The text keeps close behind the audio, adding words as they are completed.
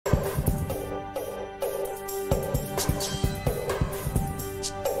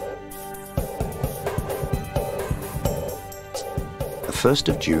1st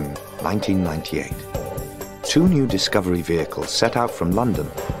of June, 1998. Two new Discovery vehicles set out from London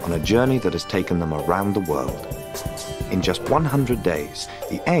on a journey that has taken them around the world. In just 100 days,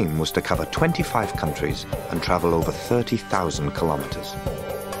 the aim was to cover 25 countries and travel over 30,000 kilometers.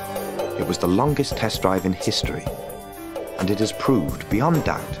 It was the longest test drive in history, and it has proved, beyond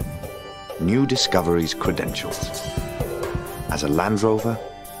doubt, New Discovery's credentials as a Land Rover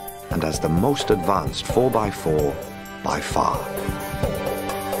and as the most advanced 4x4 by far.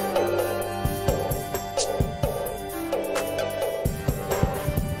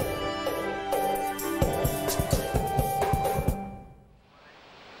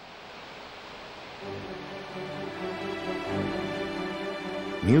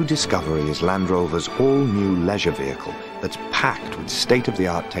 New Discovery is Land Rover's all-new leisure vehicle that's packed with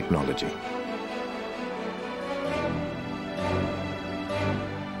state-of-the-art technology.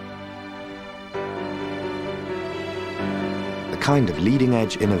 The kind of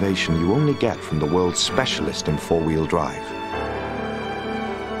leading-edge innovation you only get from the world's specialist in four-wheel drive.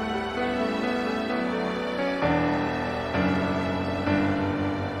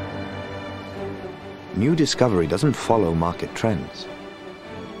 New Discovery doesn't follow market trends.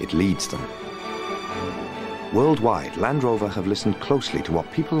 It leads them. Worldwide, Land Rover have listened closely to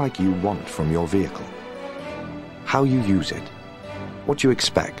what people like you want from your vehicle. How you use it, what you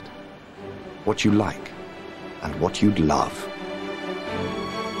expect, what you like, and what you'd love.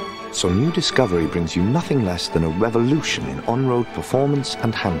 So New Discovery brings you nothing less than a revolution in on-road performance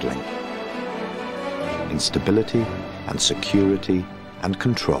and handling, in stability and security and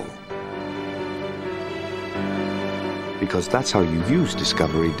control. Because that's how you use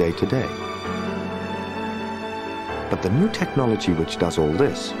Discovery day to day. But the new technology which does all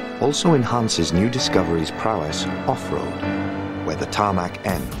this also enhances New Discovery's prowess off-road, where the tarmac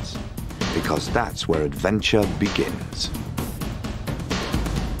ends, because that's where adventure begins.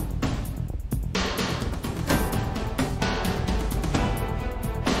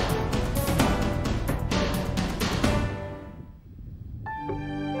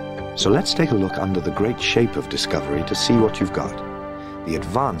 So let's take a look under the great shape of Discovery to see what you've got, the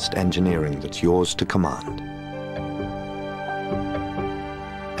advanced engineering that's yours to command.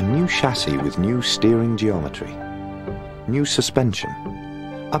 A new chassis with new steering geometry, new suspension,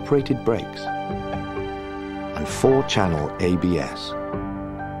 uprated brakes, and 4-channel ABS.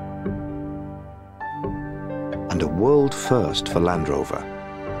 And a world first for Land Rover,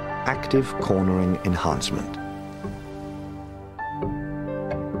 active cornering enhancement.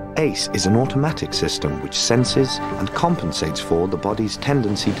 ACE is an automatic system which senses and compensates for the body's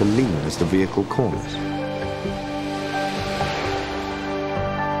tendency to lean as the vehicle corners.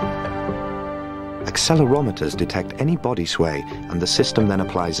 Accelerometers detect any body sway, and the system then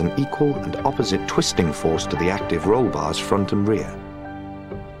applies an equal and opposite twisting force to the active roll bars front and rear,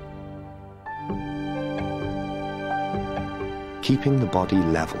 keeping the body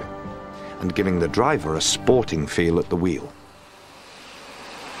level and giving the driver a sporting feel at the wheel.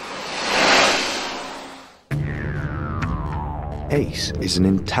 ACE is an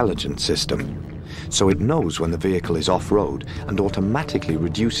intelligent system, so it knows when the vehicle is off-road and automatically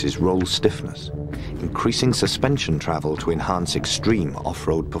reduces roll stiffness, increasing suspension travel to enhance extreme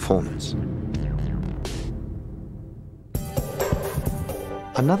off-road performance.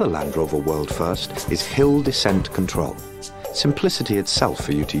 Another Land Rover world first is hill descent control, simplicity itself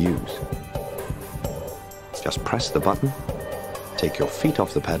for you to use. Just press the button, take your feet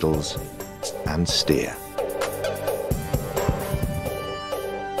off the pedals, and steer.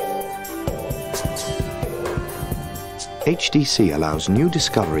 HDC allows New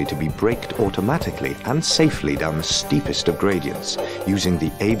Discovery to be braked automatically and safely down the steepest of gradients using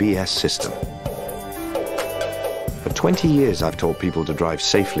the ABS system. For 20 years I've taught people to drive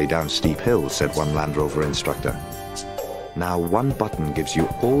safely down steep hills, said one Land Rover instructor. Now one button gives you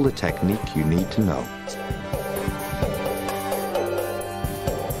all the technique you need to know.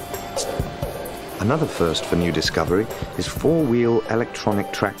 Another first for New Discovery is 4-wheel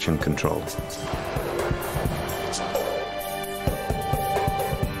electronic traction control.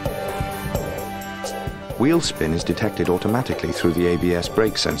 Wheel spin is detected automatically through the ABS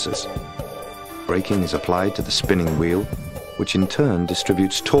brake sensors. Braking is applied to the spinning wheel, which in turn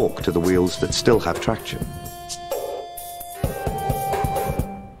distributes torque to the wheels that still have traction.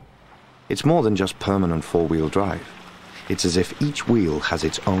 It's more than just permanent 4-wheel drive. It's as if each wheel has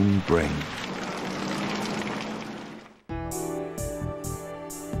its own brain.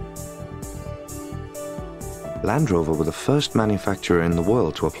 Land Rover were the first manufacturer in the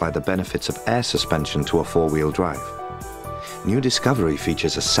world to apply the benefits of air suspension to a 4-wheel drive. New Discovery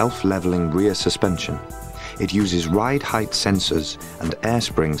features a self-leveling rear suspension. It uses ride height sensors and air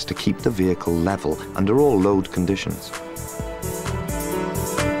springs to keep the vehicle level under all load conditions.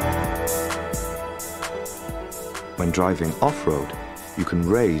 When driving off-road, you can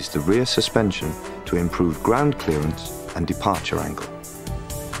raise the rear suspension to improve ground clearance and departure angle.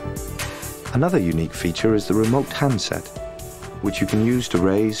 Another unique feature is the remote handset, which you can use to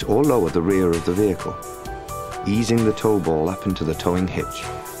raise or lower the rear of the vehicle, easing the tow ball up into the towing hitch.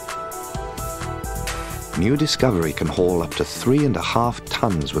 New Discovery can haul up to 3.5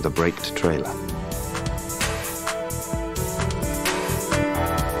 tons with a braked trailer.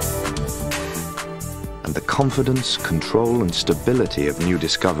 And the confidence, control and stability of New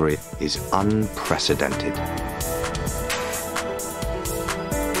Discovery is unprecedented.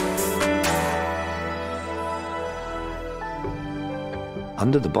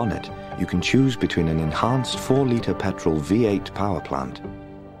 Under the bonnet, you can choose between an enhanced 4-litre petrol V8 power plant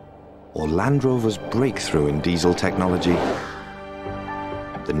or Land Rover's breakthrough in diesel technology,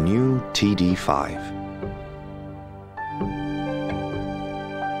 the new TD5.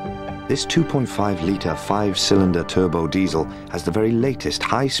 This 2.5-litre 5-cylinder turbo diesel has the very latest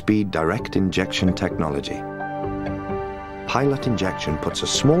high-speed direct injection technology. Pilot injection puts a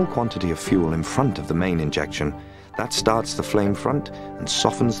small quantity of fuel in front of the main injection. That starts the flame front and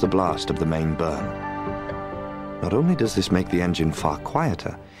softens the blast of the main burn. Not only does this make the engine far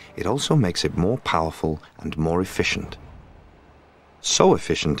quieter, it also makes it more powerful and more efficient. So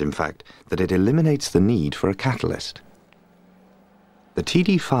efficient, in fact, that it eliminates the need for a catalyst. The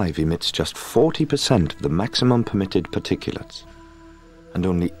TD5 emits just 40% of the maximum permitted particulates, and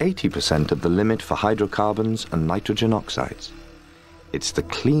only 80% of the limit for hydrocarbons and nitrogen oxides. It's the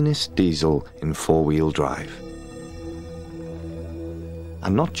cleanest diesel in 4-wheel drive.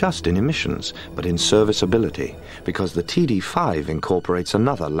 And not just in emissions, but in serviceability, because the TD5 incorporates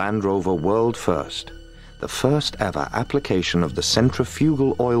another Land Rover world first, the first ever application of the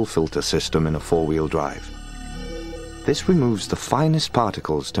centrifugal oil filter system in a 4-wheel drive. This removes the finest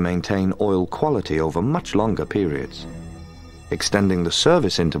particles to maintain oil quality over much longer periods, extending the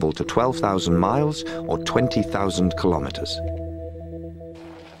service interval to 12,000 miles or 20,000 kilometers.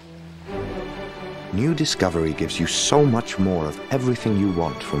 New Discovery gives you so much more of everything you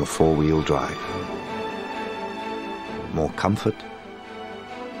want from a 4-wheel drive. More comfort,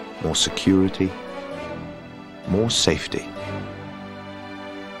 more security, more safety.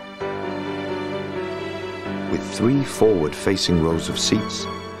 With 3 forward-facing rows of seats,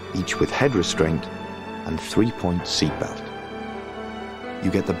 each with head restraint and 3-point seatbelt. You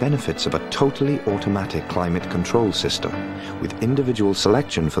get the benefits of a totally automatic climate control system with individual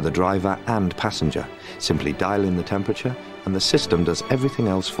selection for the driver and passenger. Simply dial in the temperature and the system does everything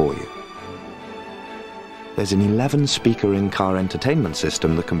else for you. There's an 11-speaker in-car entertainment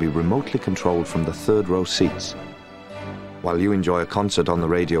system that can be remotely controlled from the 3rd-row seats. While you enjoy a concert on the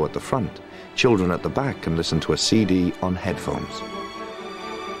radio at the front, children at the back can listen to a CD on headphones.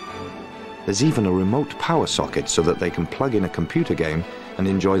 There's even a remote power socket so that they can plug in a computer game and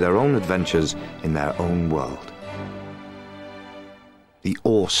enjoy their own adventures in their own world. The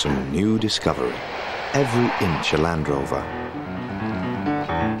awesome New Discovery, every inch a Land Rover.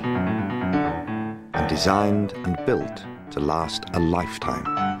 And designed and built to last a lifetime.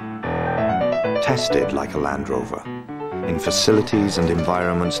 Tested like a Land Rover, in facilities and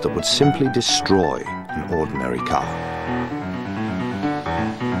environments that would simply destroy an ordinary car.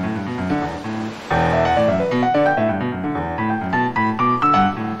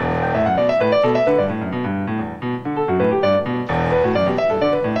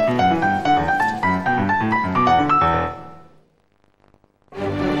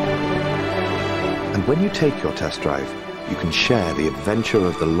 And when you take your test drive, you can share the adventure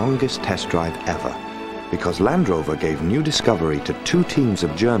of the longest test drive ever, because Land Rover gave New Discovery to 2 teams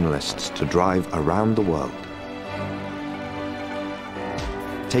of journalists to drive around the world,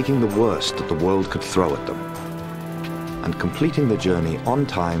 taking the worst that the world could throw at them, and completing the journey on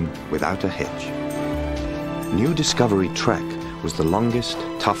time without a hitch. New Discovery Trek was the longest,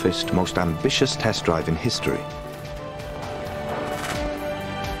 toughest, most ambitious test drive in history.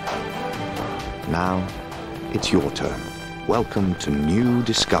 Now, it's your turn. Welcome to New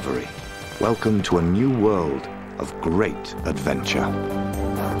Discovery. Welcome to a new world of great adventure.